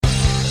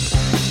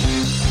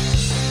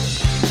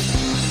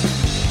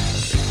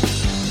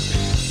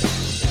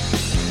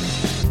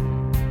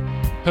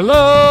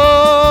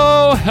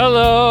Hello,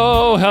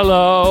 hello,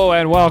 hello,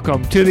 and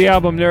welcome to the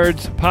Album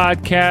Nerds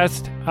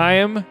podcast. I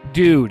am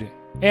Dude,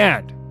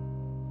 and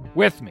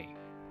with me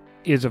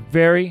is a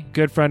very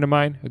good friend of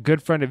mine, a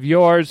good friend of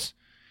yours.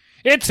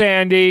 It's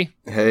Andy.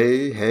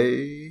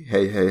 Hey.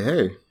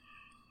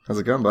 How's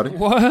it going, buddy?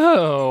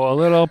 Whoa, a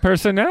little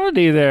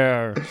personality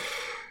there.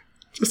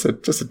 Just a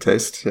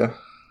taste, yeah.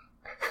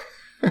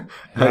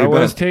 That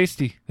was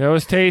tasty.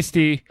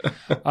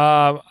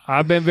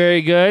 I've been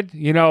very good.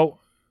 You know,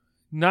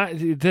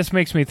 this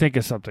makes me think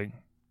of something.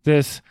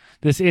 This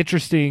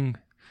interesting,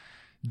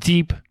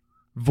 deep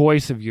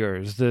voice of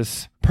yours,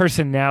 this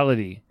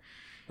personality.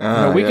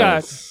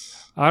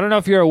 Yes. I don't know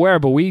if you're aware,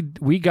 but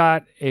we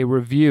got a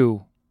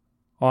review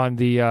on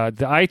the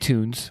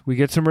iTunes. We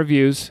get some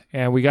reviews,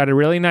 and we got a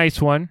really nice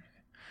one.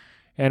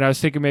 And I was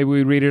thinking maybe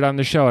we'd read it on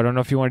the show. I don't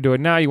know if you want to do it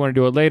now, you want to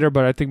do it later,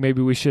 but I think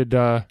maybe we should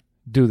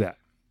do that.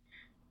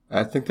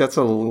 I think that's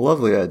a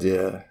lovely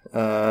idea.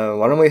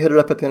 Why don't we hit it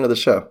up at the end of the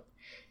show?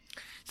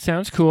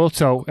 Sounds cool.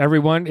 So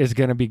everyone is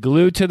going to be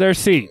glued to their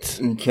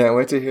seats. Can't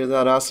wait to hear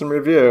that awesome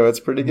review. It's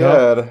pretty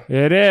good. Yep,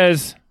 it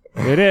is.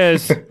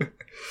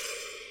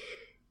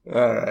 All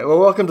right. Well,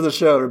 welcome to the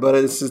show,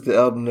 everybody. This is the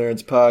Album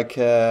Nerds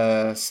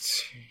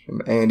podcast.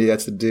 I'm Andy.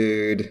 That's the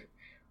Dude.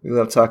 We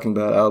love talking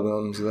about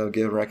albums. We love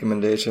giving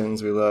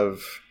recommendations. We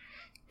love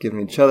giving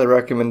each other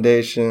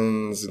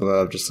recommendations. We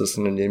love just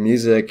listening to your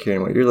music,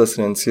 hearing what you're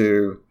listening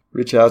to.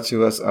 Reach out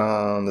to us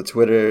on the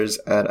Twitters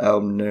at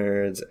Album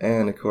Nerds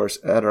and, of course,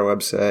 at our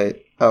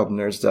website,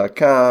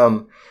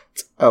 albumnerds.com.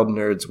 It's Album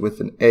Nerds with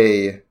an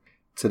A.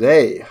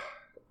 Today,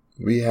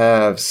 we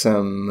have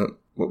some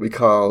what we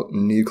call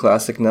new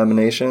classic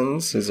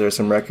nominations. These are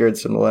some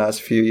records from the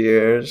last few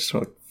years,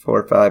 4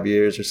 or 5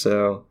 years or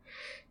so,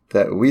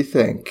 that we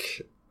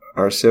think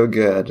are so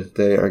good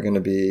they are going to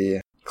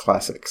be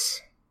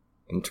classics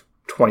in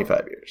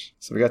 25 years.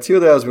 So we got 2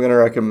 of those we're going to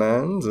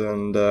recommend,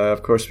 and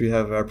of course we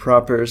have our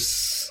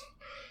propers,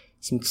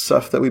 some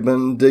stuff that we've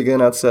been digging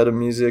outside of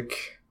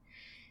music.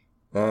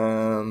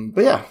 But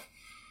yeah,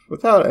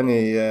 without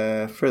any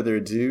further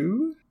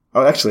ado,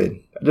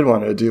 actually, I did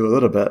want to ado a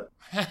little bit.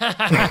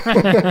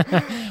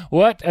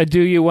 What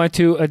do you want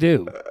to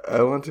do?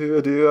 I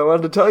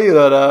wanted to tell you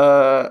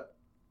that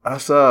I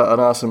saw an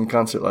awesome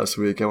concert last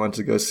week. I went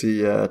to go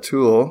see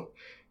Tool,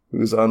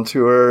 who's on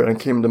tour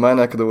and came to my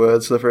neck of the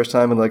woods for the first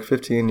time in like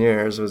 15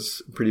 years. It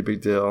was a pretty big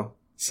deal.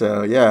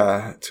 So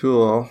yeah,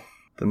 Tool,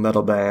 the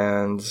metal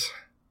band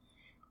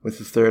with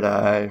the third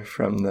eye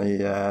from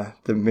the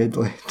mid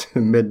to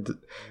mid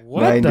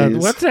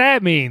 90s. What's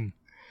that mean?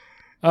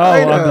 Oh,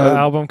 on the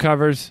album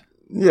covers.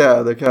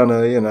 Yeah, they're kind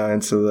of,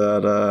 into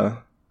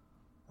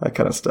that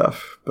kind of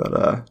stuff.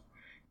 But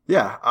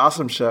yeah,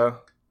 awesome show.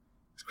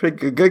 It's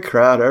pretty good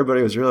crowd.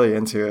 Everybody was really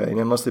into it.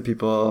 Mostly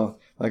people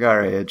like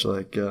our age,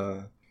 like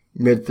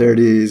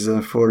mid-30s,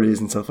 40s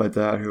and stuff like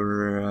that, who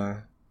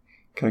were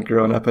kind of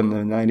growing up in the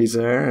 90s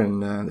there.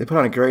 And they put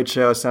on a great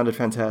show. It sounded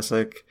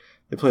fantastic.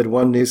 They played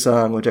one new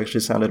song, which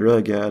actually sounded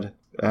really good.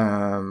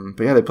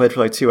 But yeah, they played for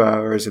like 2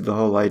 hours, did the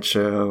whole light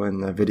show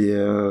and the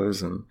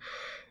videos and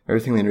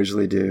everything they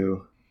usually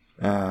do.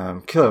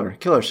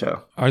 Killer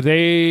show. Are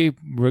they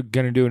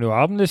going to do a new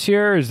album this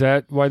year? Is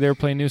that why they're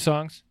playing new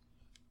songs?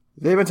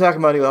 They've been talking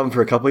about a new album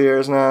for a couple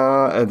years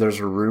now, and there's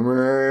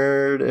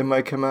rumored it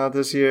might come out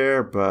this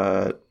year,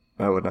 but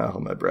I would not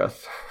hold my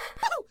breath.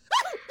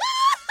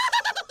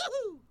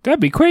 That'd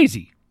be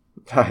crazy.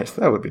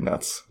 That would be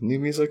nuts. New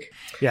music?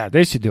 Yeah,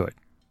 they should do it.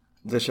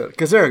 They should,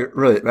 because they're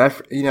really, I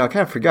kind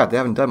of forgot they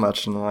haven't done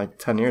much in like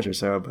 10 years or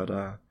so, but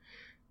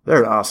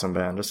they're an awesome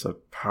band, just a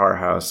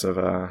powerhouse of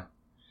a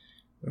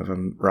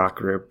rock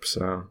group.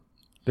 So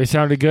they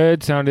sounded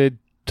good, sounded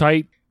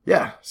tight.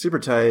 Yeah, super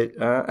tight.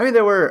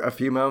 There were a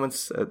few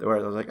moments where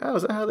I was like, oh,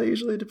 is that how they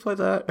usually play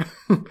that?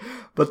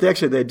 But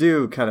they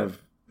do kind of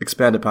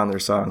expand upon their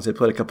songs. They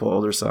played a couple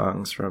older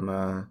songs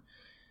from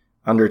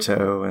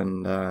Undertow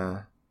and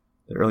the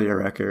earlier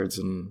records,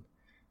 and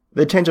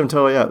they change them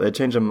totally up. They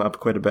change them up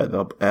quite a bit.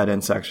 They'll add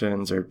in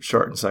sections or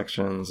shorten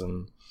sections,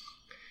 and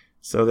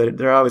so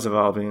they're always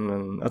evolving,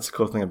 and that's the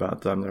cool thing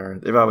about them.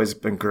 They've always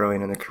been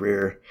growing in a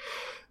career,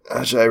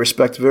 which I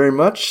respect very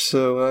much.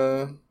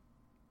 So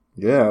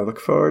yeah, I look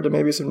forward to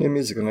maybe some new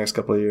music in the next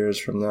couple of years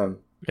from them.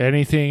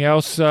 Anything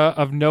else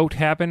of note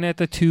happen at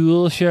the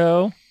Tool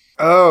show?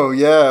 Oh,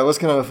 yeah, it was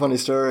kind of a funny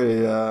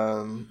story.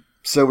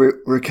 So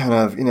we're kind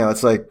of,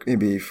 it's like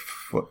maybe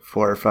 4,000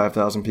 or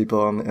 5,000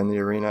 people in the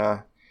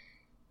arena.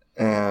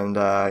 And,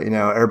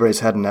 everybody's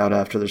heading out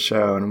after the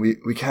show. And we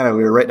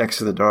were right next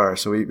to the door.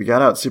 So we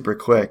got out super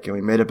quick and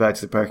we made it back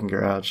to the parking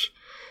garage.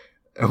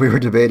 And we were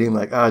debating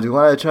like, do you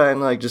want to try and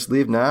like just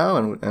leave now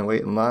and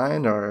wait in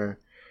line or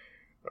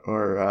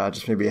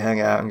just maybe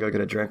hang out and go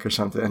get a drink or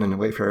something and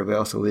wait for everybody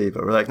else to leave.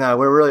 But we're like, no,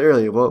 we're really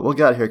early. We'll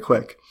get out here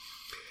quick.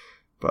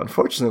 But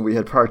unfortunately, we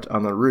had parked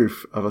on the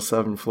roof of a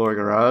 7th-floor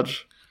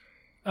garage.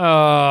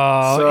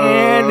 Oh,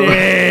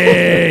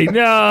 Andy,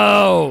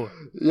 no.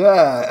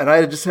 Yeah, and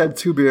I just had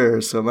 2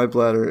 beers, so my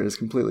bladder is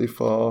completely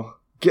full.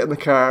 Get in the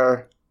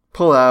car,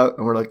 pull out,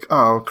 and we're like,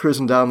 oh,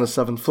 cruising down the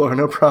 7th floor,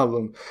 no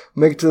problem.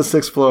 Make it to the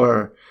 6th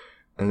floor.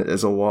 And it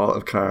is a wall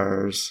of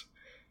cars.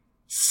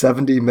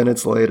 70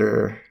 minutes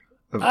later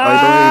of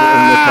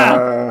idling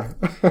in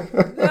the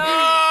car.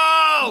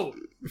 No!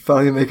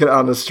 Finally make it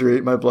on the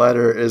street. My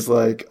bladder is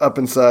like up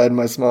inside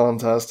my small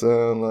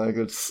intestine. Like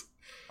it's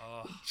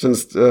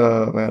just,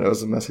 man, it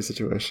was a messy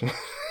situation.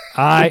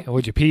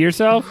 Would you pee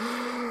yourself?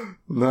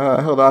 No,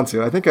 I held on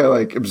to it. I think I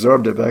like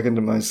absorbed it back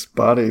into my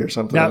body or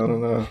something. I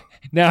don't know.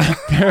 Now,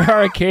 there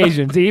are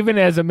occasions, even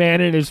as a man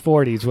in his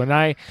 40s, when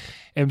I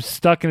am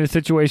stuck in a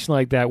situation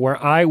like that,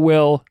 where I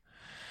will,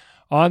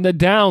 on the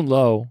down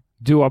low,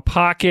 do a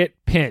pocket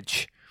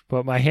pinch.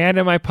 Put my hand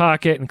in my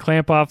pocket and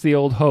clamp off the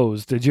old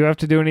hose. Did you have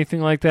to do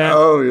anything like that?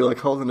 Oh, you're like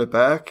holding it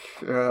back?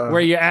 Where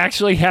you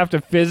actually have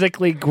to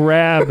physically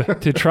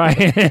grab to try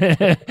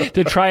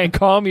and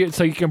calm you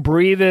so you can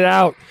breathe it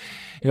out.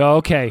 You go,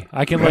 okay,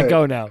 I can let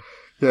go now.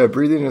 Yeah,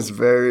 breathing is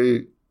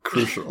very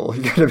crucial.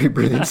 You got to be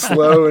breathing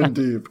slow and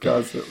deep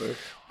constantly.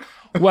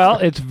 Well,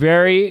 it's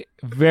very,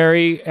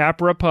 very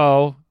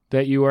apropos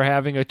that you are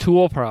having a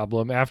Tool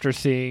problem after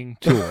seeing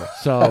Tool.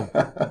 So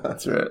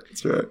That's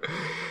right.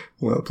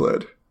 Well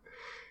played.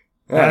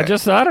 I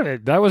just thought of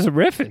it. That was a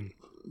riffing.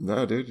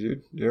 No,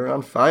 dude, you're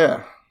on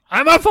fire.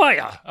 I'm on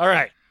fire. All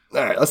right,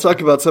 let's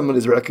talk about some of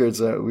these records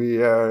that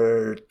we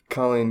are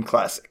calling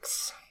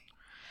classics.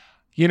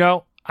 You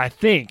know, I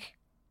think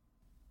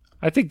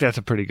that's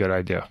a pretty good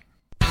idea.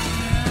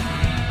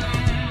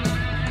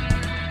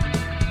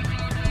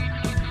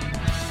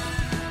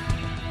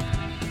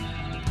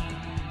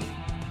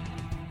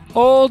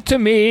 Old to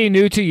me,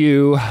 new to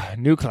you,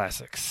 new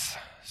classics.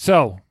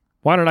 So,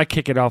 why don't I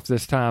kick it off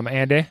this time,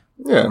 Andy?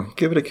 Yeah,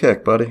 give it a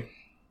kick, buddy.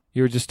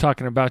 You were just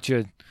talking about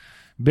your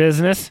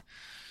business.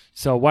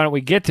 So why don't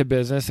we get to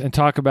business and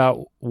talk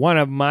about one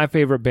of my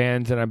favorite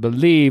bands, and I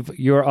believe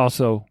you're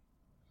also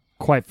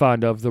quite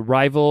fond of, the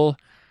Rival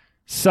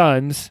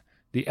Sons.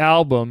 The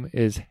album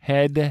is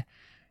Head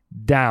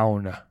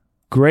Down.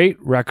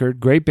 Great record,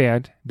 great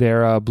band.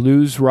 They're a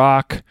blues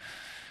rock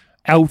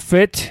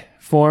outfit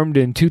formed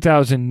in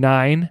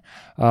 2009.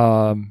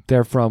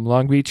 They're from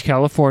Long Beach,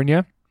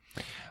 California.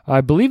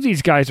 I believe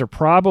these guys are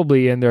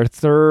probably in their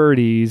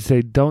 30s.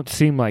 They don't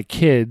seem like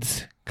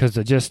kids because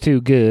they're just too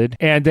good.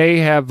 And they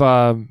have,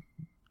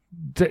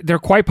 they're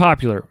quite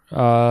popular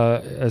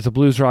as a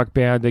blues rock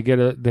band.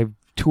 They've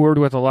toured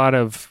with a lot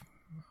of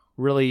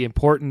really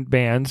important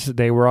bands.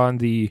 They were on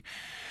the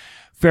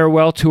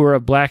farewell tour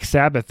of Black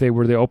Sabbath. They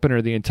were the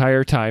opener the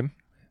entire time.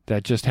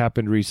 That just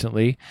happened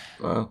recently.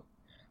 Wow.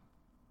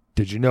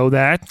 Did you know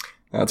that?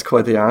 That's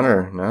quite the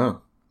honor.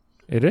 No.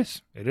 It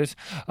is.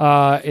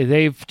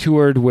 They've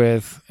toured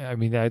with,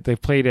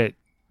 they've played at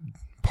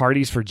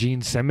parties for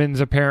Gene Simmons,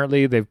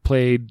 apparently. They've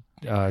played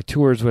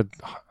tours with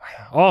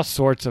all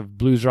sorts of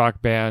blues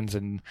rock bands,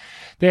 and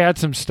they had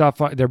some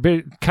stuff.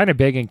 They're kind of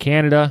big in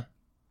Canada,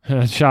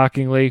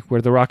 shockingly,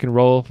 where the rock and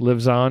roll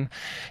lives on.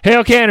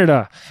 Hail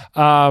Canada!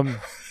 And,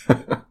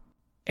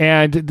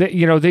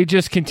 they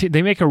just continue.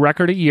 They make a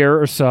record a year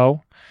or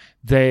so.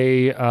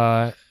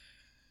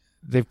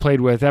 They've played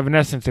with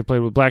Evanescence, they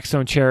played with Black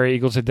Stone Cherry,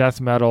 Eagles of Death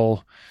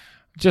Metal,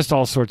 just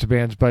all sorts of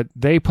bands. But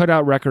they put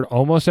out record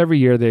almost every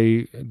year.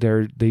 They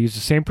use the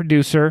same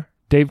producer,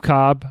 Dave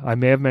Cobb. I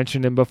may have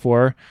mentioned him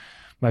before.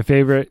 My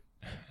favorite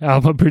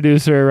album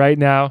producer right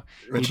now.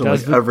 You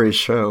mentioned every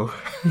show.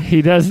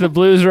 He does the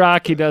blues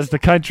rock. He does the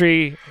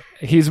country.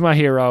 He's my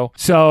hero.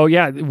 So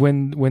yeah,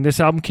 when this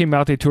album came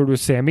out, they toured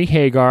with Sammy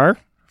Hagar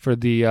for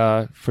the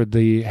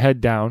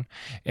Head Down,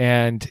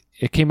 and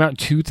it came out in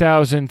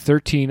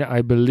 2013,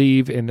 I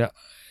believe. It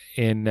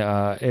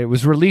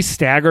was released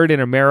staggered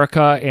in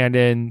America and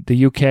in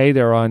the UK.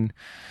 They're on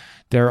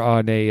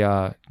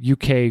a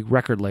UK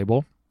record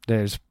label.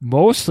 There's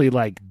mostly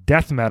like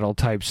death metal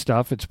type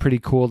stuff. It's pretty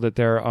cool that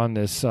they're on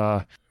this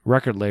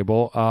record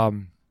label.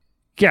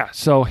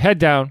 So Head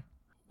Down.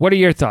 What are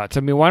your thoughts?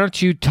 Why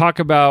don't you talk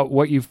about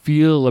what you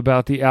feel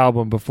about the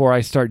album before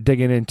I start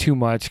digging in too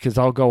much? Because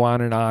I'll go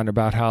on and on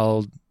about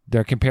how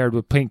they're compared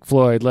with Pink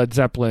Floyd, Led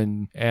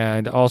Zeppelin,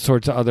 and all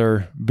sorts of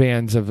other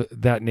bands of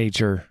that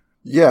nature.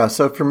 Yeah,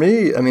 so for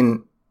me,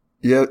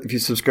 if you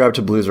subscribe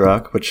to blues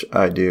rock, which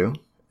I do,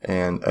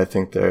 and I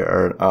think they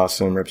are an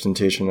awesome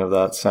representation of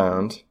that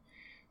sound,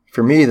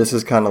 for me, this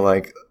is kind of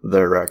like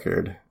their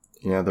record.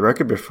 The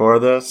record before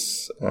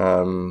this,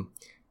 I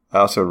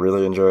also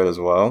really enjoyed as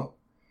well,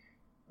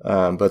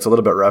 but it's a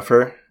little bit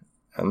rougher,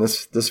 and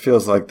this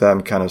feels like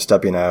them kind of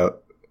stepping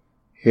out.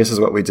 This is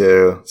what we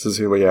do. This is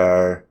who we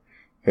are.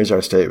 Here's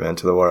our statement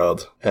to the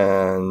world.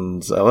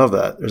 And I love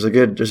that. There's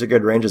a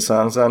good range of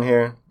songs on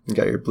here. You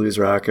got your blues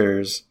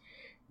rockers,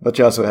 but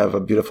you also have a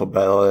beautiful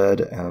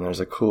ballad, and there's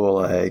a cool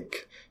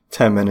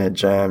 10-minute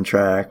jam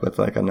track with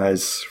a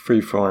nice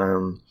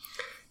freeform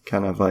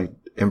kind of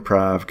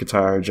improv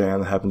guitar jam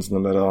that happens in the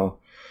middle.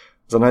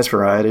 There's a nice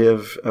variety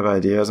of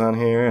ideas on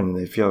here, and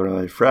they feel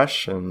really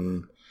fresh.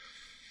 And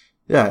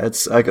yeah,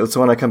 it's the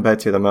one I come back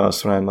to the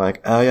most when I'm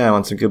like, oh yeah, I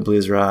want some good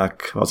blues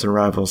rock. I want some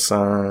Rival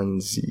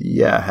Sons.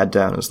 Yeah, Head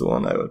Down is the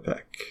one I would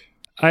pick.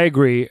 I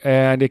agree.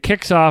 And it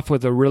kicks off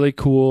with a really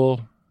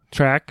cool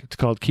track. It's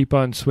called Keep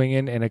On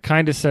Swinging, and it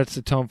kind of sets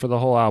the tone for the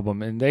whole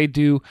album. And they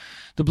do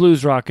the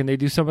blues rock and they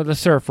do some of the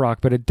surf rock,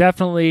 but it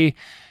definitely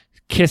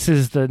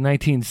kisses the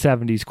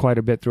 1970s quite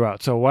a bit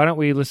throughout. So why don't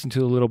we listen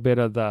to a little bit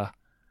of the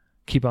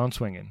Keep On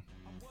Swinging.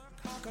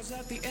 'Cause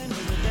at the end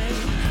of the day,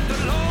 the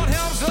Lord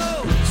helps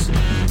those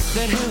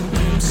that help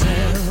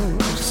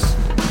themselves.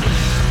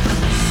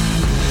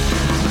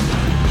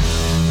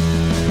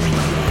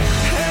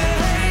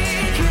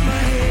 Hey, keep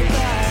my head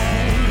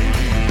down,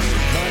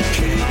 but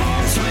keep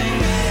on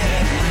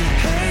swinging.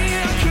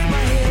 Hey, keep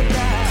my head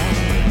down,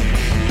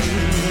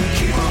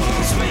 keep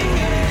on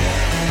swinging.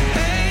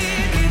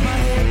 Hey, keep my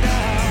head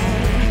down,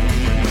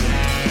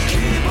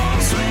 keep on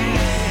swinging.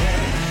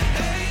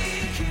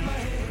 Hey, keep my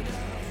head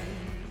down.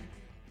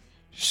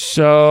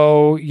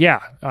 So, yeah,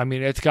 I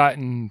mean, it's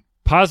gotten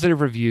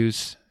positive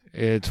reviews.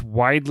 It's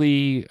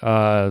widely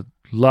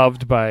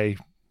loved by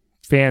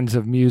fans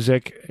of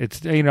music.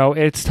 It's, you know,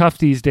 it's tough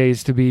these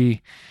days to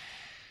be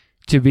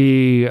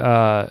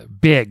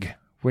big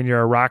when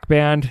you're a rock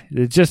band.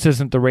 It just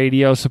isn't the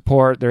radio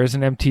support. There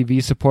isn't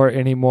MTV support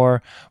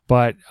anymore.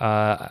 But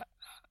I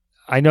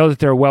know that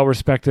they're well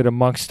respected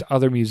amongst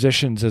other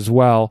musicians as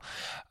well.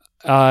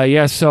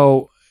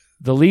 So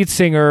the lead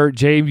singer,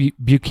 Jay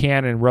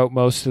Buchanan, wrote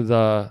most of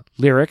the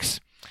lyrics.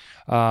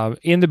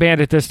 In the band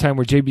at this time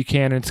were Jay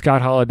Buchanan,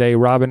 Scott Holiday,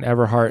 Robin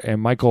Everhart,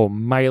 and Michael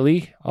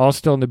Miley, all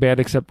still in the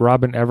band except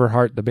Robin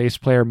Everhart, the bass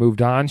player,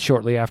 moved on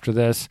shortly after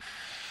this.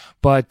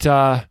 But,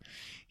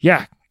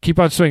 Keep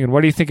On Swinging.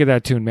 What do you think of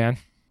that tune, man?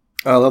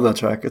 I love that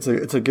track. It's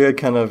a good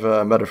kind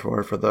of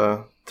metaphor for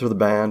the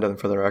band and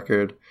for the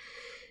record.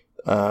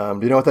 Do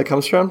you know what that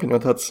comes from? Do you know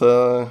what that's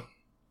where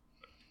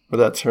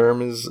that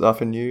term is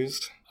often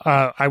used?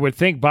 I would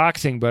think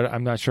boxing, but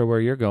I'm not sure where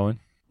you're going.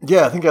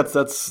 Yeah, I think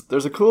that's.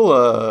 There's a cool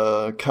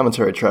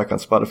commentary track on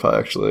Spotify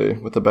actually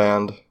with the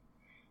band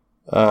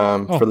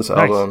for this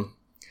album,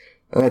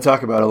 and they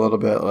talk about it a little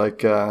bit.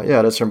 Like,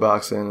 it is from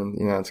boxing, and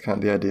you know, it's kind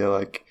of the idea,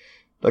 like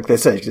they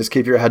say, just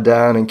keep your head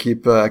down and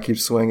keep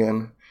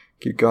swinging,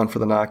 keep going for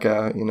the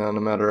knockout. You know, no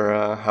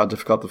matter how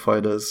difficult the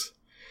fight is.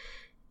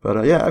 But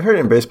I've heard it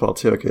in baseball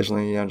too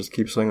occasionally. You know, just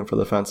keep swinging for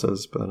the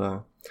fences.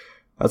 But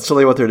that's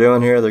really what they're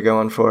doing here. They're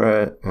going for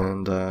it,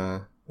 and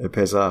it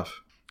pays off.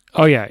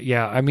 Oh,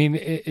 yeah. I mean,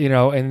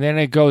 and then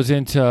it goes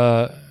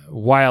into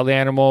Wild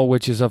Animal,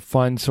 which is a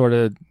fun sort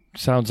of,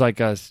 sounds like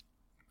I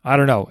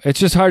don't know. It's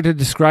just hard to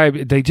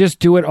describe. They just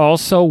do it all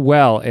so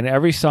well, and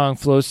every song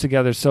flows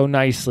together so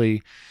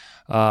nicely.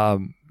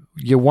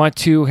 You Want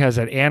To has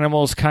that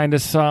Animals kind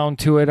of sound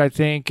to it, I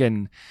think,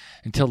 and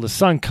Until the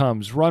Sun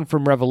Comes, Run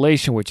From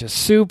Revelation, which is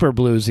super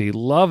bluesy.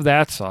 Love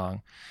that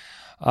song.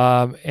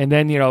 And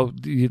then,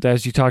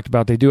 as you talked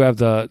about, they do have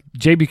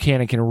Jay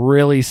Buchanan can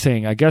really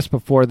sing. I guess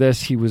before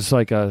this, he was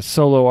like a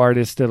solo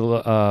artist,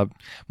 more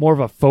of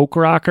a folk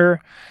rocker.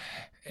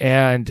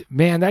 And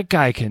man, that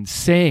guy can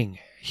sing.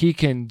 He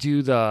can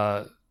do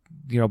the,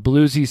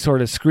 bluesy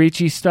sort of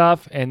screechy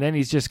stuff. And then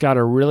he's just got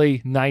a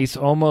really nice,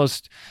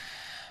 almost,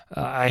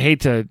 I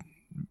hate to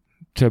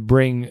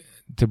bring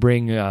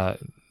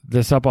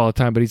this up all the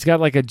time, but he's got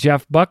like a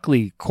Jeff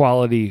Buckley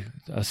quality,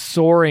 a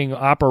soaring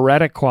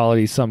operatic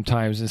quality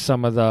sometimes in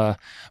some of the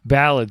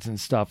ballads and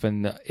stuff.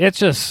 And it's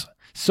just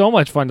so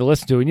much fun to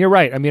listen to. And you're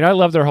right. I mean, I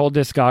love their whole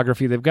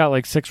discography. They've got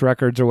like 6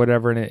 records or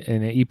whatever in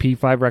an EP,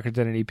 5 records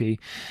in an EP.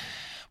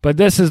 But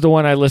this is the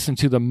one I listen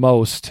to the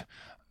most.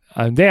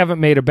 They haven't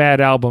made a bad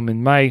album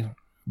in my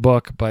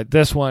book, but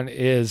this one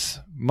is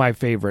my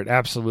favorite.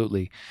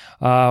 Absolutely.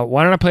 Why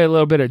don't I play a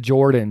little bit of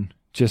Jordan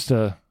just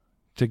to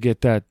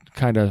get that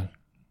kind of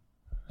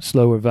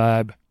slower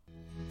vibe.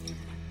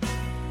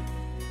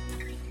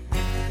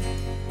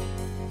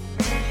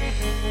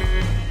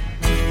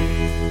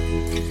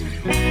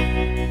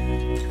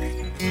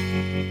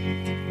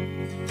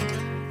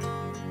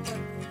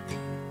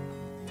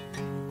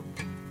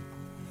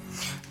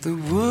 The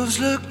wolves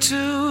look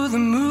to the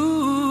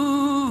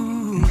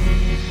moon,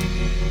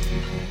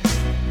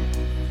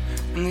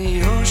 and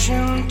the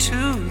ocean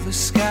to the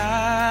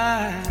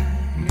sky.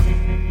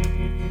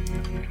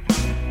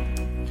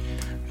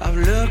 I've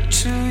looked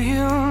to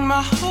you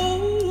my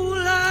whole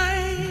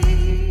life.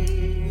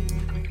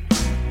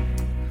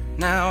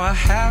 Now I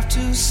have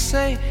to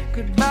say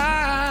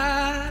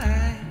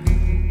goodbye.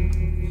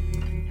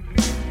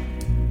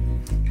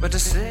 But to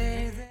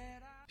say that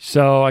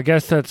So I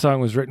guess that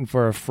song was written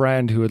for a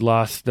friend who had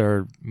lost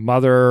their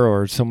mother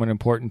or someone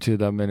important to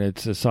them, and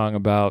it's a song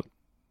about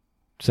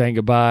saying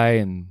goodbye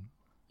and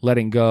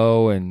letting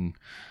go,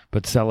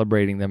 but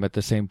celebrating them at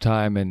the same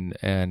time, and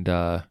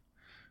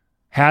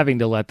having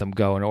to let them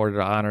go in order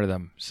to honor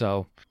them.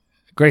 So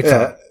great song.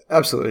 Yeah,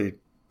 absolutely,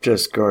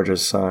 just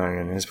gorgeous song,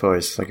 and his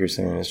voice, like you're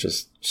saying, is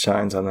just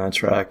shines on that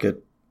track.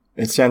 It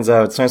stands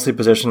out. It's nicely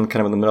positioned,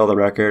 kind of in the middle of the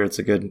record. It's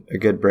a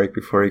good break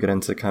before you get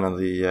into kind of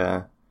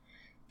the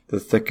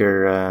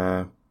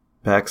thicker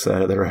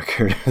backside of the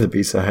record, the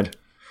B-side.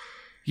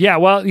 Yeah,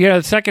 well,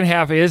 the second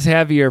half is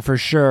heavier for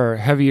sure.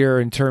 Heavier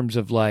in terms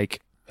of like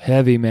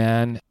heavy,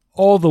 man.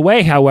 All the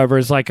Way, however,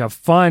 is like a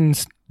fun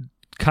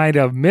kind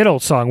of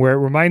middle song where it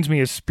reminds me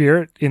of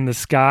Spirit in the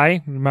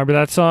Sky. Remember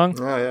that song?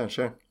 Oh, yeah,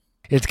 sure.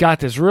 It's got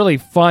this really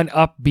fun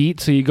upbeat.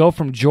 So you go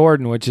from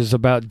Jordan, which is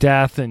about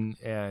death and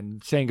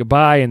saying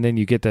goodbye, and then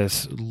you get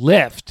this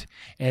lift.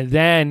 And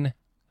then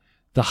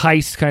the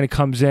heist kind of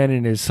comes in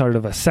and is sort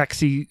of a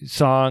sexy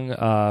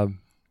song.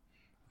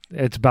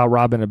 It's about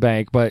robbing a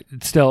bank, but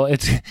it's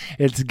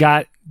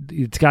got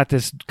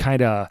this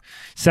kind of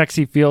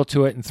sexy feel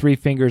to it. And Three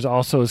Fingers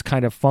also is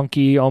kind of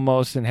funky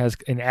almost and has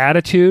an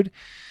attitude.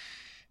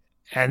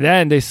 And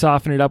then they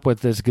soften it up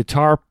with this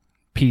guitar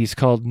piece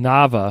called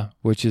Nava,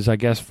 which is, I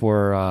guess,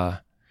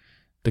 for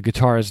the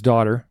guitarist's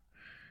daughter.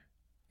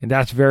 And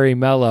that's very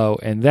mellow.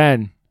 And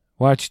then,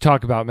 why don't you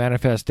talk about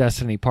Manifest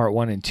Destiny Part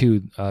 1 and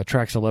 2,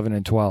 tracks 11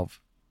 and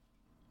 12?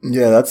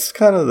 Yeah, that's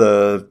kind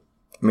of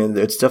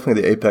it's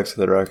definitely the apex of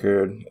the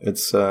record.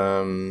 It's,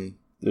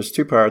 there's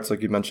two parts,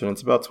 like you mentioned.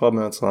 It's about 12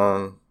 minutes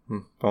long,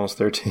 almost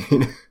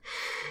 13.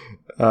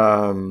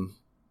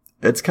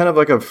 It's kind of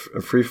like a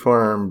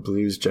freeform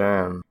blues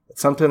jam.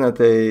 It's something that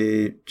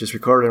they just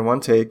recorded in one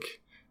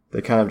take.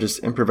 They kind of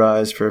just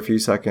improvised for a few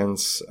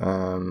seconds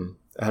ahead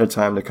of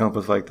time to come up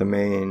with like the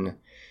main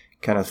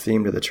kind of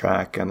theme to the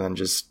track, and then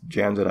just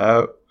jammed it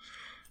out.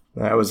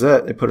 That was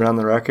it. They put it on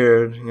the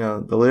record. You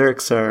know, the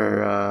lyrics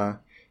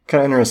are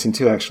kind of interesting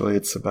too, actually.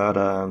 It's about,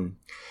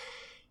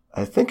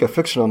 I think, a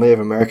fictional Native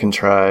American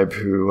tribe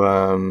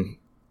whose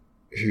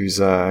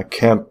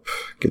camp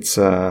gets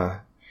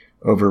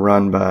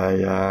overrun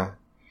by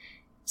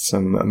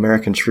some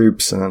American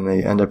troops, and then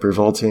they end up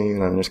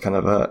revolting, and there's kind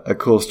of a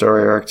cool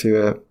story arc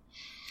to it.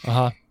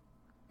 Uh-huh.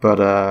 But,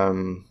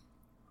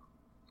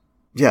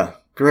 yeah,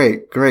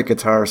 great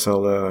guitar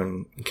solo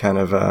and kind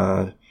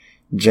of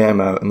jam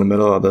out in the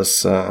middle of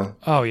this.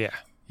 Oh,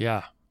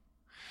 yeah.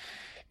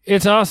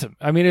 It's awesome.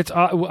 I mean,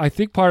 I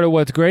think part of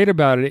what's great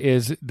about it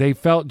is they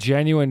felt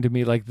genuine to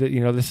me. Like,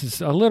 this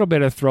is a little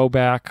bit of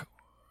throwback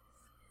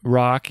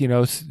rock,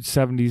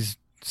 70s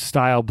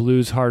style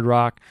blues, hard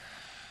rock.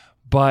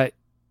 But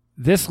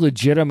this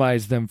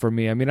legitimized them for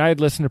me. I mean, I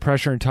had listened to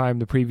Pressure and Time,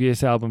 the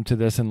previous album to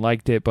this, and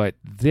liked it. But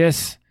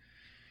this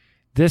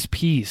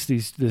piece,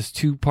 this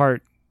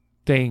 2-part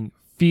thing,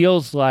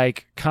 feels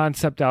like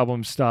concept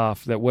album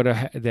stuff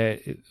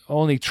that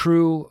only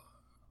true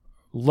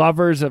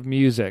lovers of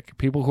music,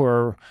 people who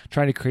are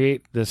trying to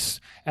create this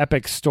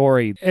epic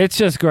story. It's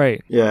just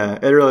great. Yeah,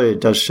 it really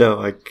does show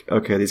like,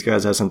 okay, these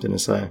guys have something to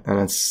say, and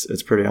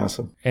it's pretty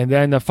awesome. And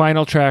then the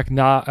final track,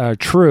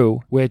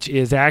 True, which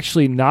is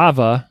actually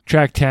Nava,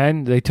 track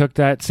 10. They took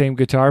that same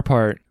guitar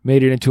part,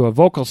 made it into a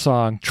vocal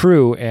song,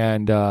 True,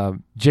 and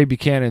Jay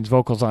Buchanan's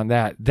vocals on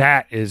that.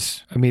 That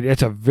is, I mean,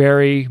 it's a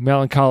very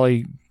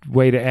melancholy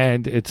way to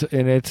end.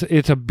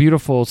 It's a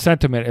beautiful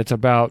sentiment. It's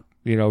about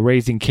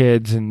raising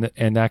kids and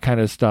that kind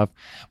of stuff.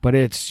 But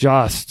it's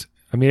just,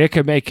 I mean, it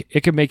could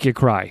make you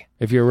cry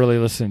if you're really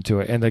listening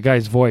to it. And the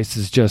guy's voice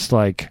is just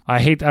like,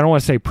 I don't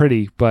want to say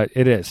pretty, but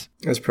it is.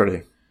 It's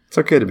pretty. It's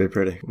okay to be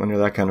pretty when you're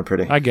that kind of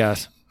pretty, I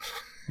guess.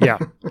 Yeah.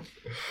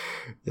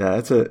 Yeah,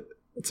 it's a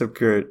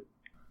great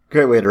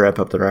way to wrap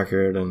up the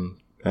record. And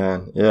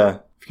yeah,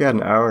 if you had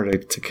an hour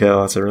to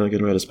kill, it's a really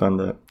good way to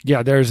spend it.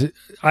 Yeah, there's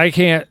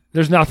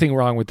nothing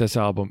wrong with this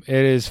album.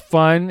 It is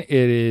fun. It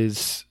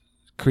is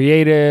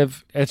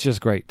creative. It's just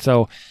great.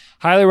 So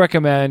highly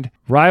recommend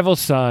Rival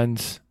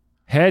Sons.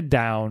 Head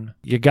down.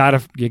 You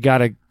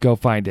gotta go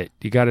find it.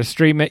 You gotta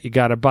stream it. You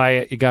gotta buy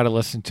it. You gotta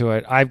listen to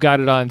it. I've got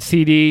it on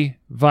CD,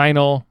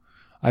 vinyl.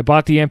 I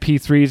bought the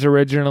MP3s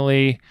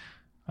originally.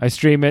 I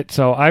stream it.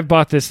 So I've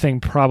bought this thing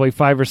probably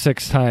 5 or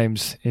 6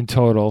 times in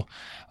total.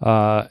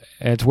 And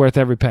it's worth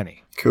every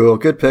penny. Cool.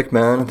 Good pick,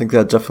 man. I think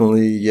that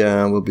definitely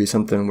will be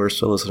something we're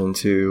still listening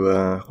to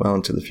well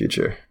into the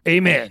future.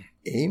 Amen.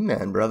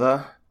 Amen,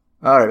 brother.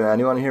 All right, man.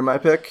 You want to hear my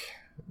pick?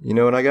 You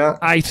know what I got?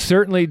 I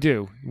certainly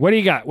do. What do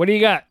you got?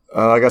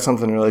 I got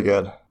something really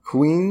good.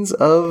 Queens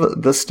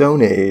of the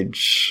Stone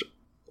Age,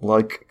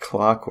 Like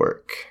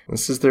Clockwork.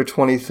 This is their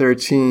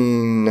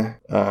 2013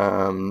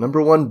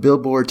 number 1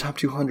 Billboard Top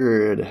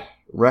 200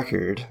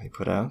 record they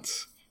put out.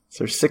 It's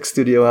their 6th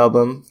studio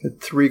album,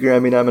 had 3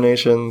 Grammy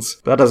nominations.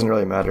 But that doesn't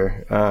really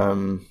matter.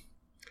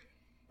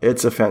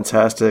 It's a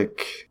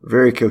fantastic,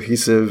 very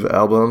cohesive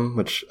album,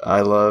 which I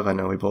love. I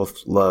know we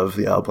both love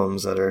the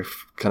albums that are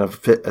kind of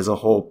fit as a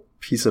whole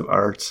piece of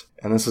art.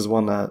 And this is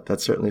one that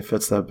certainly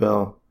fits that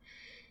bill.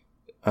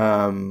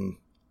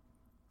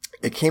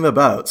 It came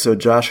about, so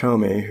Josh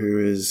Homme, who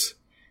is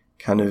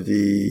kind of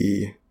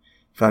the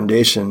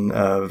foundation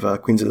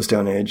of Queens of the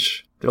Stone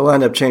Age, their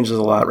lineup changes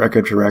a lot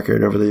record to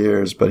record over the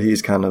years, but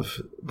he's kind of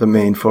the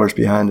main force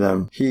behind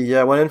them. He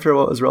went in for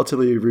what was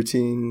relatively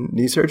routine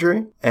knee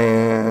surgery,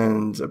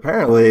 and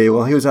apparently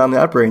while he was on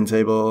the operating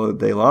table,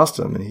 they lost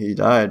him, and he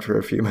died for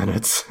a few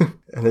minutes.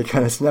 And they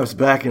kind of snaps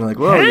back and like,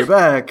 whoa, you're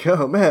back.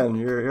 Oh, man,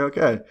 you're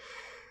okay.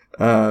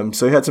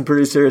 So he had some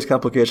pretty serious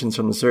complications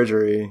from the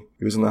surgery.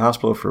 He was in the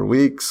hospital for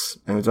weeks,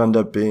 and he ended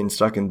up being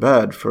stuck in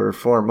bed for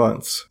 4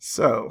 months.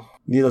 So,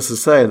 needless to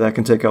say, that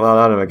can take a lot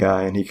out of a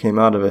guy, and he came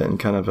out of it in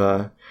kind of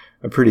a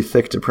pretty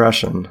thick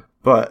depression.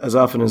 But as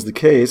often is the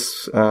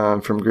case,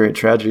 from great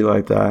tragedy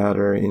like that,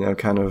 or,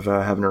 kind of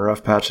having a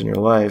rough patch in your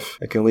life,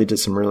 it can lead to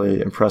some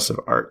really impressive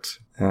art.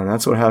 And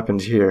that's what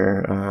happened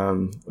here.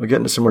 We'll get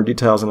into some more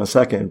details in a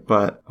second,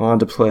 but I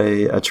wanted to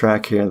play a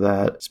track here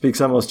that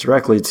speaks almost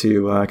directly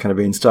to kind of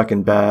being stuck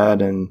in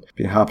bed and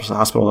being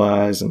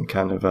hospitalized and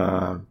kind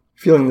of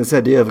feeling this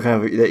idea of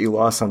kind of that you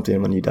lost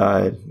something when you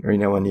died, or,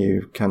 when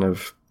you kind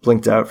of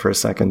blinked out for a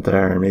second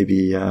there, and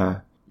maybe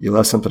you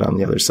left something on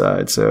the other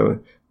side. So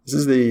this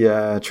is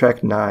the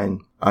track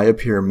 9, I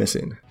Appear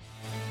Missing.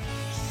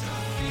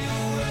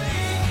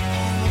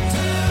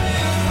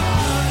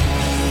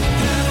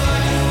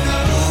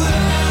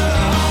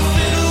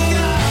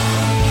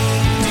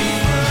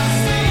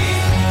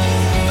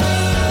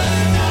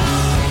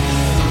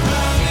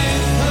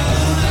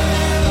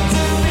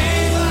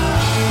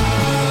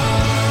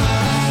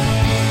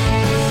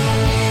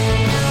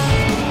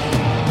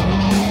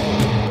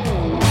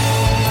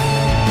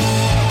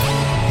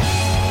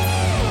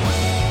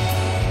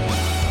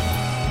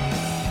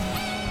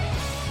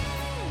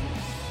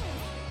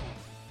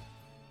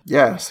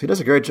 Yes, he does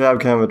a great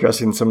job kind of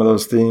addressing some of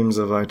those themes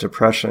of like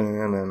depression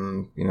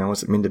and,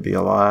 what's it mean to be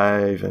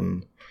alive,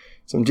 and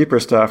some deeper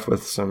stuff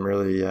with some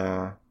really,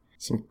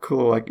 some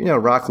cool,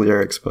 rock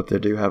lyrics, but they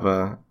do have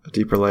a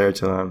deeper layer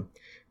to them.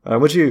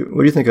 What do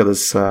you think of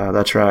this,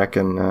 that track?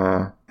 And,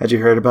 had you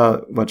heard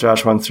about what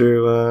Josh went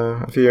through,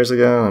 a few years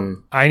ago?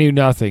 And I knew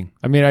nothing.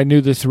 I mean, I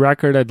knew this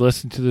record. I'd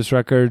listened to this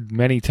record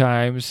many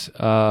times.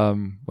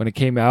 When it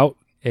came out,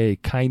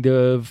 it kind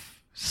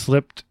of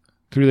slipped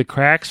through the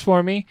cracks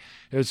for me.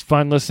 It was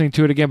fun listening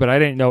to it again, but I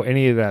didn't know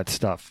any of that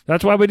stuff.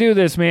 That's why we do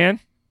this, man.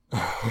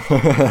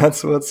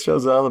 That's what the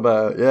show's all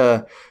about.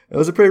 Yeah, it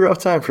was a pretty rough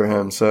time for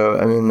him. So,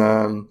 I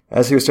mean,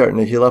 as he was starting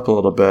to heal up a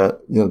little bit,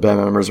 the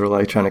band members were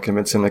like trying to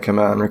convince him to come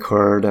out and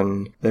record,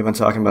 and they've been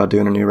talking about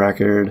doing a new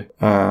record.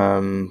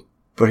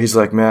 But he's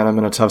like, man, I'm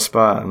in a tough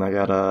spot, and if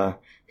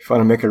I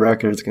want to make a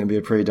record, it's going to be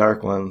a pretty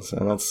dark one. So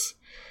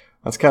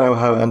that's kind of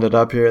how it ended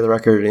up here. The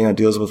record,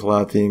 deals with a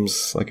lot of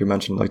themes, like you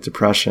mentioned, like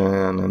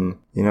depression and,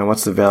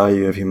 what's the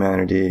value of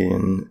humanity,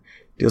 and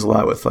deals a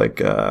lot with like,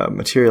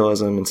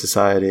 materialism in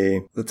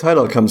society. The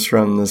title comes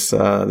from this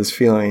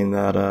feeling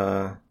that,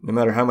 no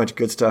matter how much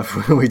good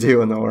stuff we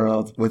do in the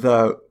world,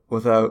 without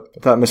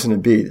missing a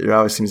beat, there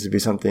always seems to be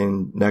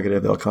something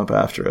negative that'll come up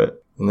after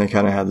it. And they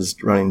kind of had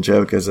this running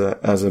joke as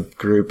a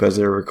group, as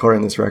they're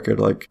recording this record,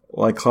 like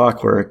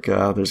clockwork,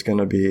 there's going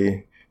to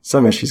be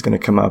some issue's going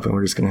to come up and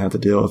we're just going to have to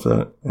deal with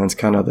it. And it's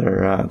kind of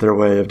their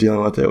way of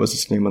dealing with it was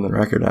just naming the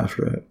record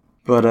after it.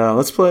 But,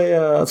 let's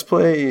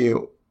play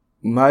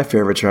my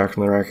favorite track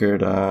from the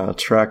record,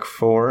 track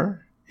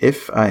 4,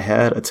 If I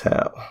Had a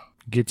Towel.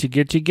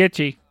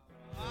 Getcha.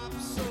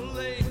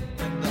 Obsolete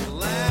in the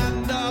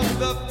land of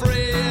the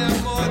free,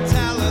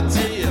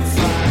 immortality. If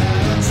I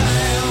had a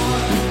tale,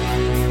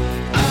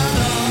 I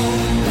know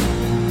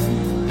those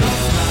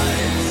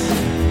nights.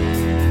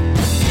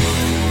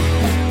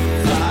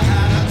 If I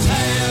had a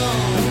tale,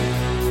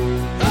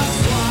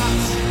 that's what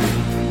the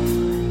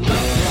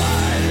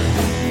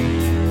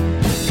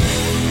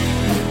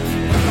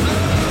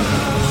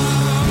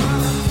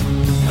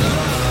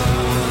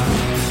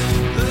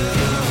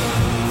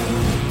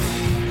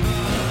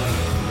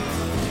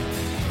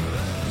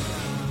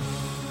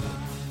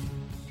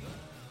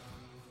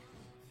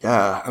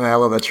Yeah, I mean, I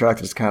love that track.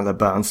 There's kind of the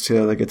bounce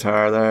to the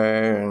guitar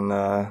there. And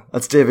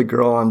that's David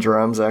Grohl on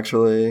drums,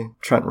 actually.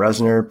 Trent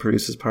Reznor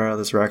produces part of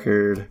this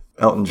record.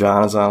 Elton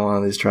John is on one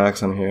of these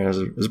tracks on here.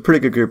 There's a pretty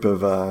good group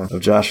of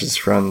Josh's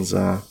friends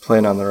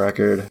playing on the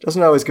record.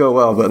 Doesn't always go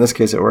well, but in this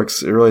case it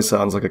works. It really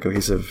sounds like a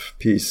cohesive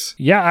piece.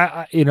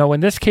 Yeah, when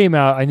this came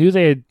out, I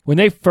knew when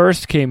they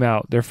first came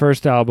out, their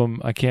first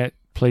album, I can't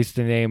place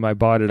the name, I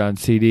bought it on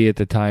CD at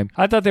the time.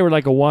 I thought they were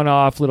like a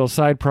one-off little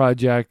side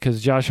project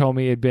because Josh Homme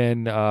had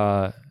been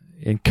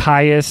in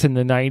Kyuss in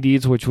the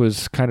 90s, which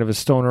was kind of a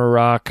stoner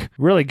rock.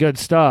 Really good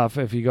stuff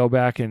if you go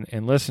back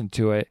and listen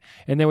to it.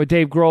 And then with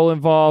Dave Grohl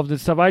involved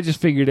and stuff, I just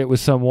figured it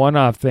was some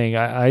one-off thing.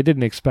 I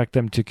didn't expect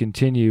them to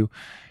continue.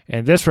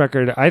 And this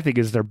record, I think,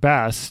 is their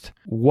best.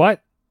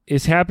 What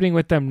is happening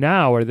with them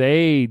now? Are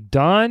they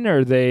done?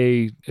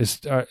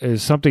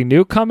 Is something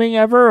new coming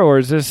ever? Or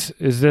is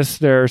this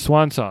their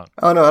swan song?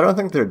 Oh, no, I don't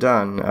think they're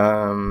done.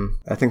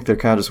 I think they're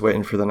kind of just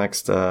waiting for the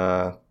next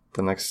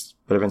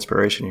bit of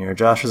inspiration here.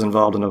 Josh is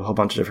involved in a whole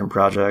bunch of different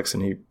projects,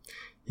 and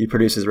he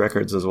produces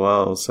records as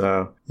well.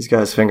 So he's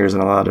got his fingers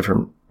in a lot of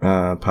different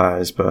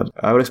pies. But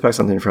I would expect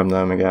something from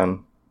them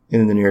again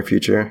in the near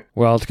future.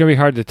 Well, it's going to be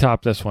hard to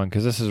top this one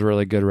because this is a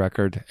really good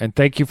record. And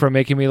thank you for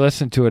making me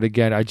listen to it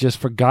again. I just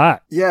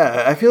forgot.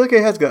 Yeah, I feel like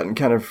it has gotten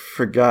kind of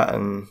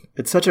forgotten.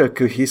 It's such a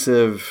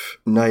cohesive,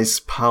 nice,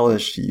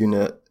 polished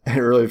unit. It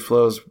really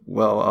flows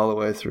well all the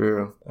way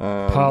through.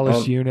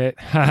 Polished unit.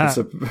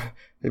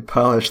 They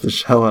polished the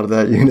shell out of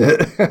that unit.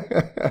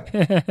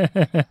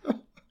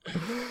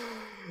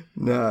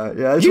 No,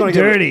 yeah, I just want to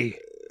dirty.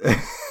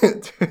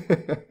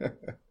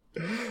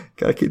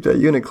 Gotta keep that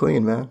unit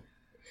clean, man.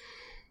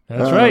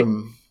 That's right.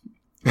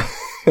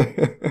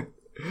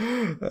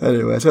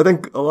 Anyway, so I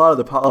think a lot of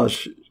the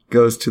polish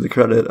goes to the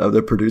credit of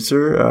the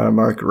producer,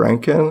 Mark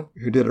Rankin,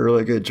 who did a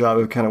really good job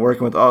of kind of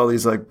working with all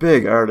these like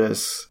big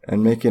artists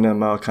and making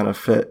them all kind of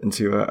fit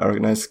into a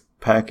nice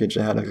package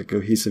that had like a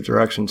cohesive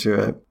direction to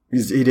it.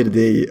 He did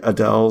the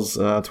Adele's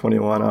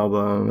 21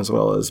 album, as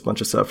well as a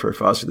bunch of stuff for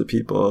Foster the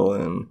People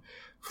and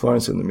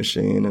Florence and the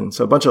Machine, and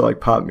so a bunch of like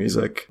pop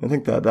music. I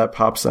think that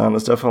pop sound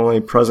is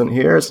definitely present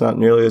here. It's not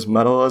nearly as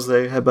metal as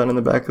they had been in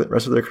the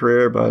rest of their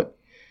career, but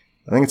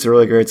I think it's a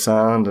really great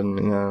sound. And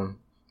you know,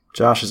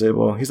 Josh he's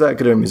that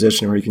good of a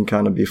musician where he can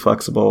kind of be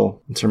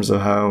flexible in terms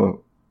of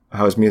how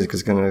his music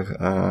is going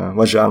to,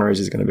 what genres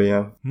he's going to be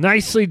in.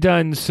 Nicely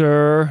done,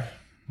 sir.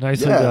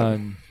 Nicely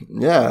done.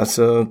 Yeah,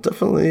 so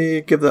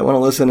definitely give that one a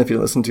listen if you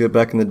listened to it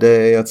back in the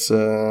day. That's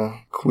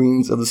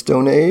Queens of the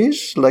Stone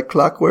Age, Like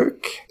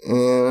Clockwork.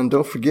 And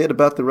don't forget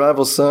about the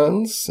Rival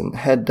Sons and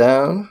Head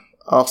Down.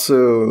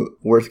 Also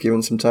worth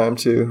giving some time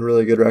to.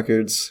 Really good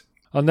records.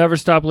 I'll never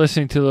stop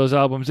listening to those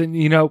albums. And,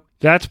 you know,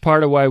 that's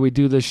part of why we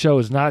do this show,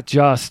 is not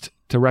just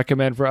to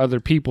recommend for other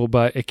people,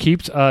 but it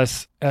keeps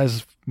us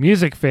as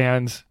music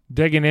fans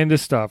digging into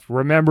stuff,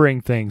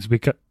 remembering things,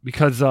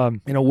 because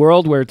in a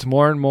world where it's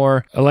more and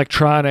more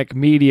electronic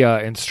media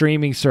and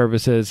streaming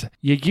services,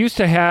 you used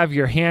to have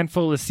your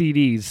handful of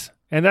CDs,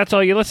 and that's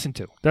all you listened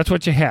to. That's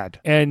what you had.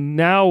 And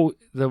now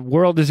the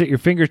world is at your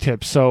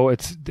fingertips, so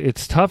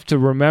it's tough to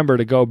remember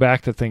to go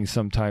back to things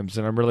sometimes,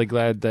 and I'm really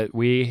glad that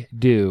we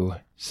do.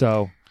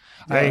 So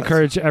I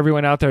encourage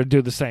everyone out there to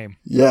do the same.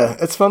 Yeah,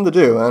 it's fun to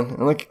do, man.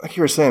 And like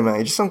you were saying, man,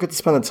 you just don't get to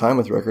spend the time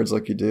with records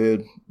like you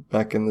did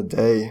back in the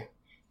day.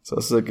 So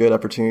this is a good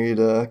opportunity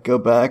to go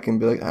back and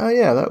be like, oh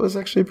yeah, that was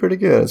actually pretty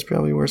good. It's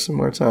probably worth some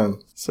more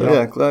time. So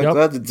yeah,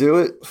 glad to do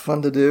it.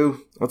 Fun to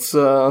do.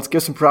 Let's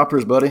give some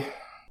propers, buddy.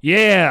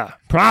 Yeah,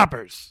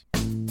 propers.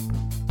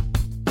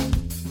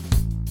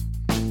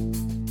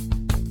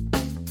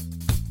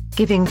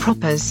 Giving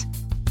propers.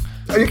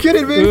 Are you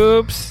kidding me?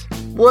 Oops.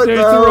 What There's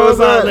the the hell was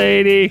robot that?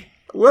 lady.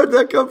 Where'd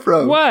that come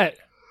from? What?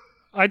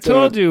 I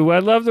told you, I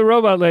love the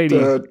robot lady.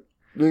 Dude,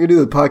 you can do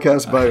the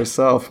podcast by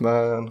yourself,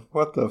 man.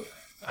 What the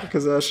fuck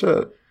is that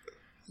shit?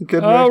 You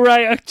kidding me? Oh,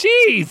 right.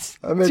 Jeez.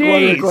 I make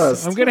one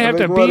request. I'm going to have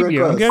to I make one beep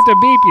you. I'm request. going to have to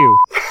beep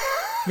you.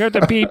 I'm going to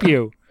have to beep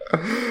you.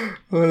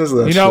 What is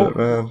that shit,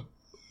 man?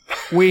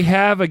 We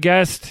have a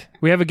guest.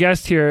 We have a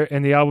guest here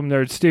in the Album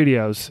Nerd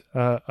Studios,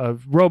 a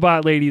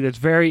robot lady that's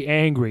very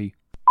angry.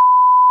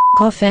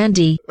 Cough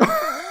Andy.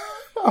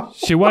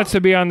 She wants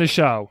to be on the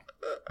show.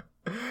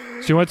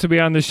 She wants to be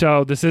on the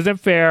show. This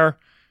isn't fair.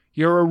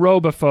 You're a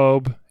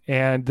robophobe,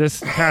 and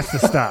this has to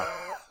stop.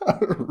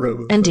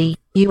 Andy,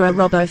 you're a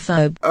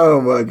robophobe. Oh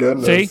my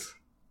goodness. See?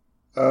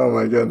 Oh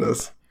my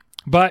goodness.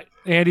 But,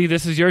 Andy,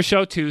 this is your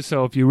show, too,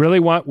 so if you really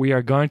want, we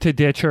are going to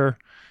ditch her.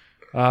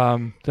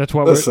 That's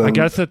what Listen. I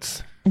guess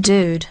it's...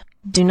 Dude,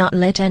 do not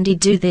let Andy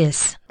do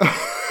this.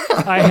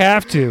 I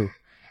have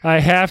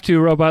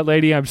to, robot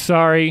lady. I'm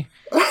sorry.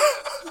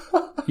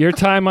 Your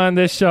time on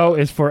this show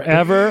is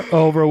forever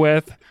over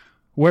with.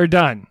 We're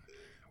done.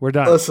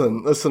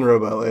 Listen,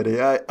 robot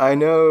lady. I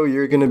know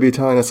you're going to be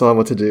telling us all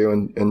what to do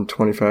in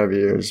 25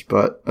 years,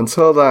 but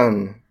until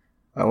then,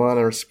 I want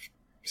to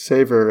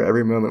savor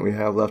every moment we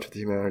have left with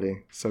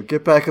humanity. So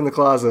get back in the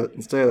closet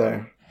and stay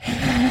there.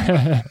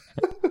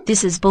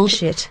 This is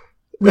bullshit.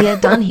 We are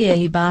done here,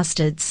 you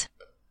bastards.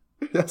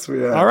 Yes,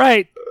 we are. All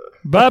right.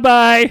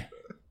 Bye-bye.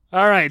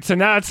 All right. So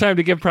now it's time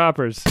to give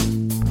propers.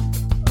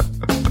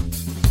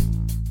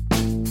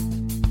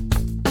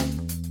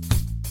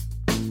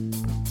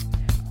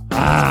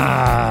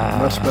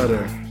 Much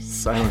better.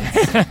 Silence.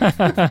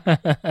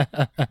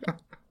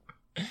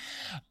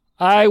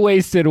 I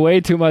wasted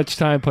way too much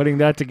time putting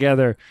that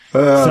together.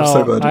 I'm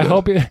so glad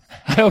you did.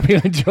 I hope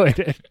you enjoyed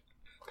it.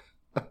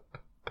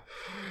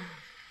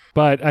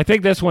 But I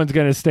think this one's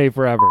going to stay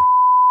forever.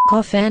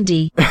 Cough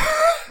Andy. All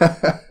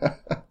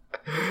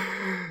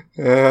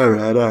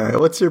right.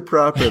 What's your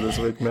proper this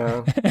week,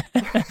 man?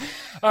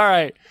 All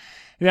right.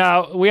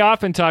 Now, we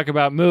often talk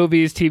about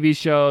movies, TV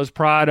shows,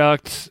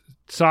 products,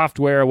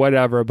 software,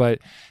 whatever, but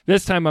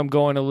this time I'm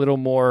going a little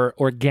more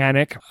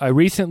organic. I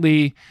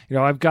recently,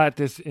 I've got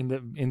this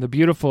in the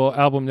beautiful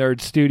Album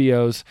Nerd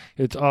Studios.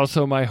 It's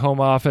also my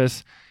home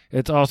office.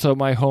 It's also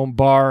my home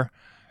bar.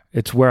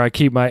 It's where I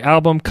keep my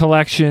album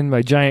collection,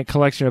 my giant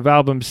collection of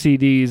albums,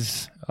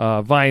 CDs,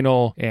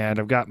 vinyl, and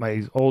I've got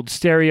my old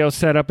stereo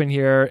set up in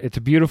here. It's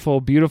a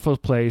beautiful, beautiful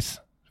place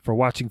for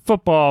watching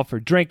football,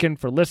 for drinking,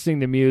 for listening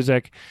to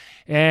music.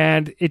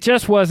 And it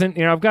just wasn't,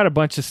 I've got a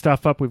bunch of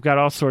stuff up. We've got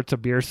all sorts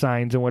of beer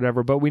signs and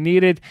whatever, but me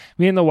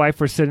and the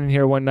wife were sitting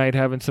here one night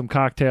having some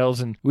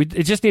cocktails, and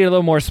it just needed a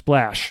little more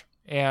splash.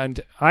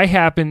 And I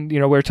happened, we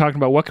were talking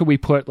about what could we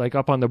put like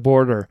up on the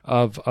border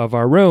of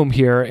our room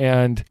here.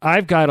 And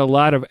I've got a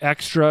lot of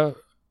extra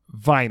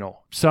vinyl,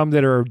 some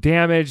that are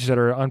damaged, that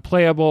are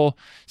unplayable,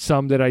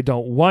 some that I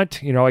don't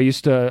want.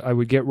 I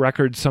would get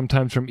records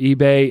sometimes from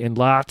eBay in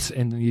lots,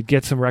 and you'd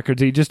get some records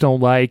that you just don't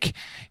like.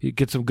 You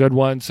get some good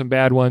ones, some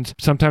bad ones.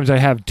 Sometimes I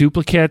have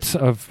duplicates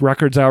of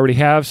records I already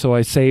have, so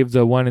I save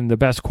the one in the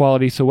best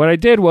quality. So what I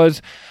did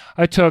was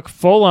I took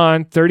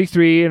full-on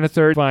 33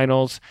 1/3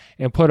 vinyls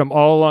and put them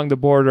all along the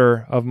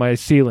border of my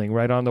ceiling,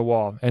 right on the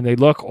wall, and they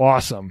look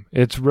awesome.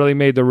 It's really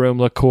made the room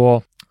look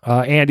cool.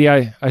 Andy,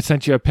 I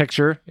sent you a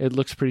picture. It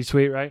looks pretty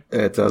sweet, right?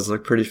 It does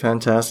look pretty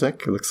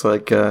fantastic. It looks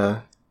like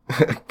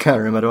kind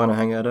of room I'd want to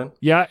hang out in.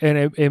 Yeah, and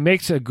it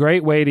makes a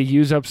great way to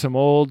use up some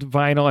old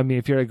vinyl. I mean,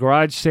 if you're at a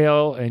garage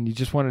sale and you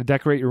just want to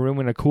decorate your room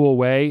in a cool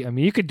way, I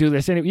mean, you could do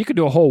this. You could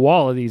do a whole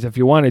wall of these if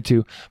you wanted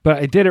to, but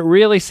I did it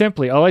really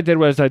simply. All I did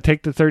was I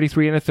take the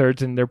 33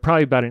 1/3, and they're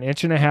probably about 1.5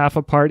 inches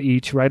apart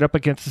each, right up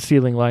against the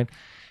ceiling line.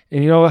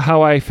 And you know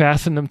how I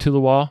fastened them to the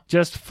wall?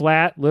 Just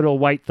flat little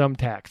white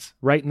thumbtacks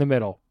right in the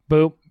middle.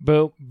 Boom,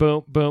 boom,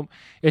 boom, boom.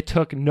 It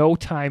took no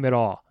time at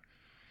all.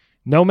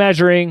 No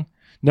measuring.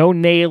 No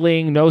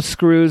nailing, no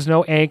screws,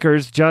 no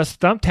anchors, just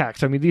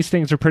thumbtacks. I mean, these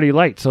things are pretty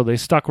light, so they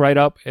stuck right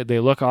up. They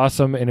look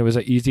awesome, and it was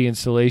an easy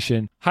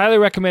installation. Highly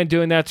recommend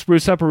doing that.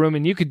 Spruce up a room,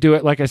 and you could do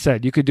it, like I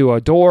said, you could do a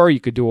door, you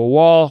could do a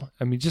wall.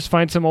 I mean, just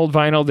find some old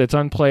vinyl that's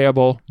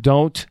unplayable.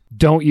 Don't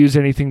use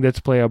anything that's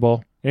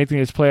playable. Anything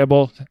that's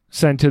playable,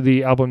 send to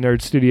the Album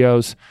Nerd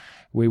Studios.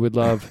 We would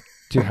love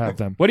to have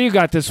them. What do you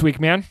got this week,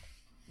 man?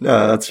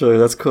 No,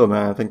 that's cool,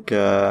 man. I think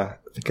I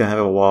have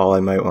a wall I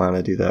might want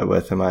to do that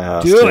with in my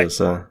house do too. It.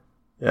 So.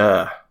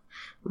 Yeah,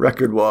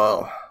 record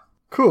wall.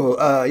 Cool.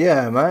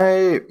 Yeah,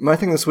 my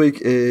thing this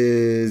week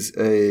is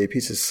a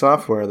piece of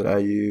software that I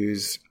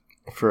use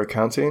for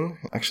accounting.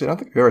 Actually, I don't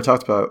think we've ever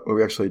talked about what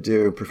we actually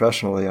do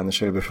professionally on the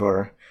show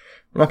before.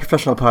 We're not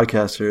professional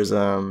podcasters.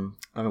 I'm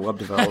a web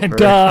developer.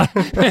 Duh.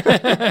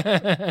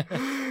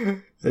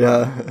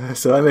 Yeah,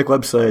 so I make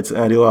websites and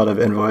I do a lot of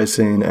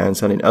invoicing and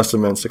sending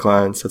estimates to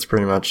clients. That's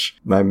pretty much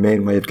my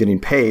main way of getting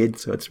paid,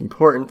 so it's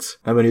important.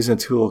 I've been using a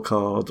tool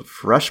called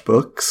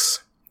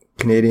FreshBooks.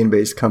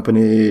 Canadian-based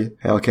company,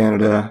 Hail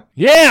Canada.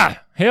 Yeah!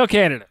 Hail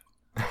Canada.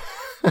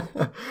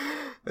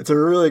 It's a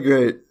really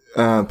great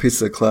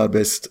piece of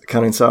cloud-based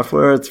accounting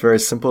software. It's very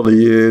simple to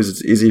use.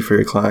 It's easy for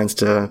your clients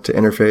to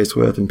interface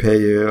with and pay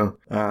you.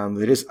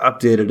 They just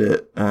updated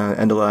it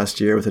end of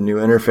last year with a new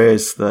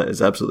interface that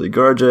is absolutely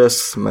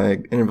gorgeous.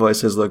 My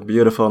invoices look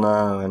beautiful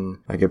now, and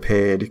I get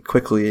paid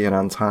quickly and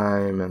on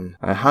time, and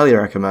I highly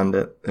recommend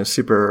it. There's a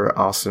super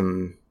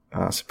awesome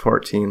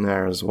support team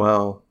there as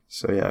well.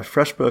 So yeah,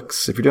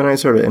 FreshBooks, if you're doing any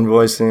sort of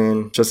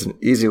invoicing, just an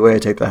easy way to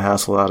take the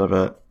hassle out of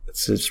it.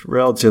 It's just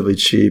relatively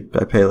cheap.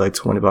 I pay like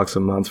 $20 a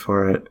month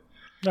for it.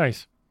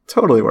 Nice.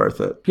 Totally worth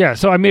it. Yeah,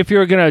 so I mean, if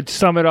you're going to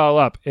sum it all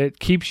up, it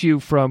keeps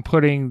you from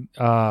putting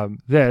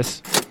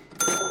this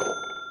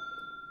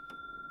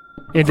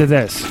into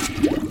this.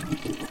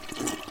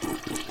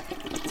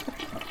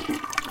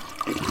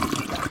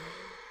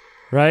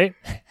 Right?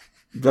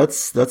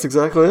 That's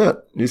exactly it.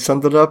 You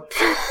summed it up.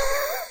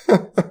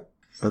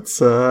 That's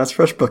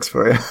FreshBooks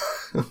for you.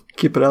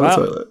 Keep it out of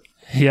the toilet.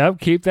 Yep,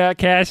 keep that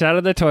cash out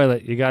of the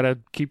toilet. You got to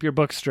keep your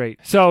books straight.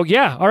 So,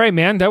 yeah, all right,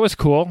 man, that was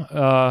cool.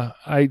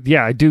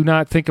 I do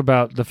not think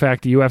about the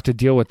fact that you have to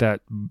deal with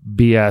that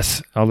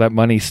BS, all that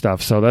money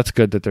stuff. So that's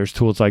good that there's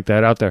tools like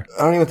that out there.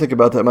 I don't even think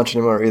about that much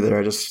anymore either.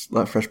 I just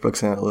let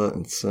FreshBooks handle it.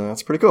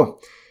 It's pretty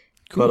cool.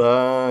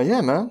 But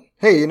yeah, man.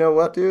 Hey, you know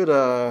what, dude?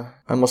 I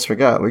almost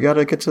forgot. We got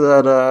to get to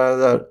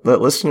that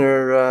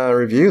listener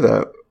review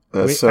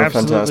that's so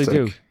fantastic.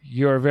 Absolutely do.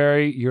 You're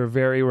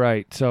very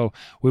right. So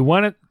we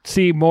want to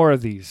see more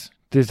of these.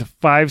 There's a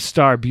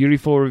 5-star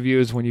beautiful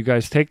reviews when you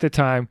guys take the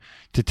time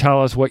to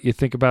tell us what you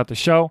think about the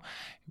show.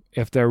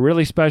 If they're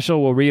really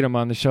special, we'll read them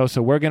on the show.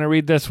 So we're going to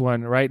read this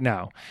one right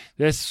now.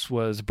 This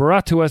was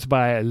brought to us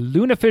by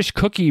Lunafish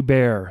Cookie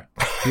Bear.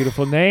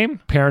 Beautiful name.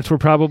 Parents were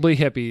probably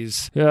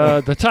hippies.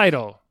 The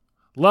title,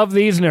 Love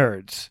These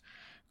Nerds.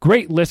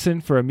 Great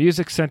listen for a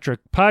music-centric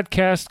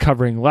podcast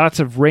covering lots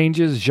of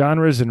ranges,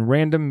 genres, and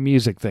random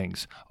music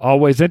things.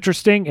 Always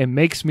interesting and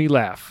makes me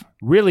laugh.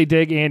 Really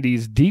dig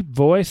Andy's deep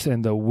voice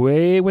and the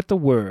way with the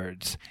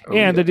words.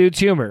 The dude's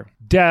humor.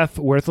 Def,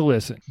 worth a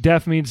listen.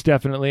 Def means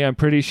definitely, I'm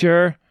pretty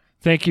sure.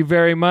 Thank you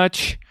very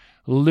much,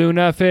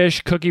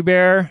 Lunafish Cookie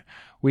Bear.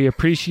 We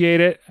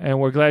appreciate it, and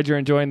we're glad you're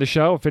enjoying the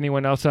show. If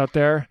anyone else out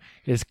there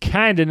is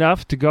kind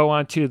enough to go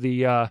onto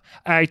the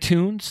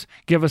iTunes,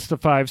 give us the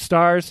 5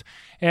 stars,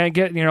 and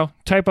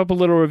type up a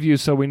little review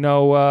so we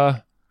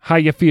know how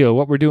you feel,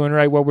 what we're doing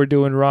right, what we're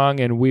doing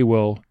wrong, and we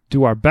will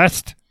do our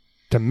best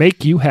to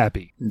make you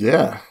happy.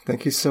 Yeah,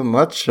 thank you so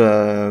much,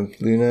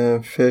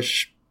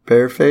 Lunafish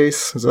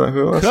Bearface. Is that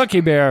who it was?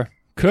 Cookie Bear.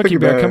 Cookie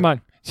Bear, come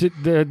on.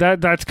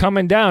 That's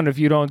coming down if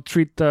you don't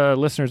treat the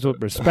listeners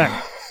with respect.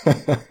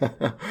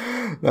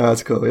 No,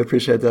 that's cool. We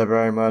appreciate that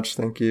very much.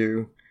 Thank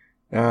you.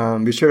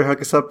 Be sure to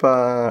hook us up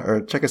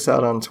or check us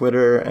out on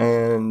Twitter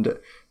and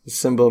the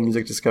Symbol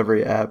Music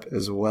Discovery app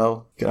as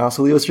well. You can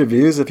also leave us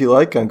reviews if you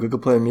like on Google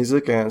Play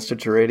Music and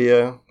Stitcher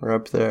Radio. We're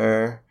up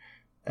there,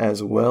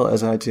 as well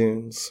as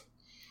iTunes.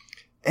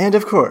 And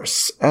of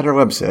course, at our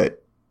website,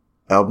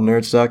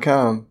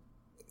 albumnerds.com.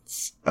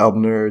 It's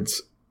albumnerds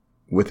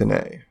with an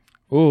A.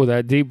 Ooh,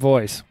 that deep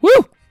voice.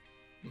 Woo!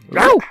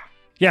 Ow!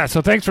 Yeah,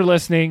 so thanks for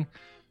listening.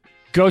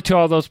 Go to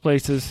all those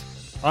places.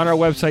 on our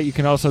website, you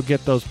can also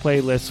get those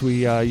playlists.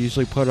 We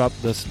usually put up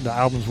the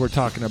albums we're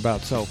talking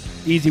about. So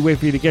easy way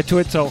for you to get to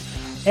it. So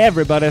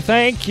everybody,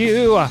 thank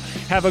you.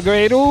 Have a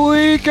great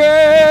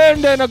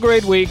weekend and a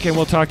great week, and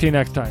we'll talk to you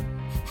next time.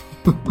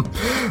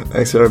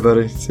 Thanks,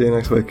 everybody. See you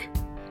next week.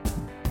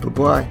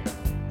 Bye-bye.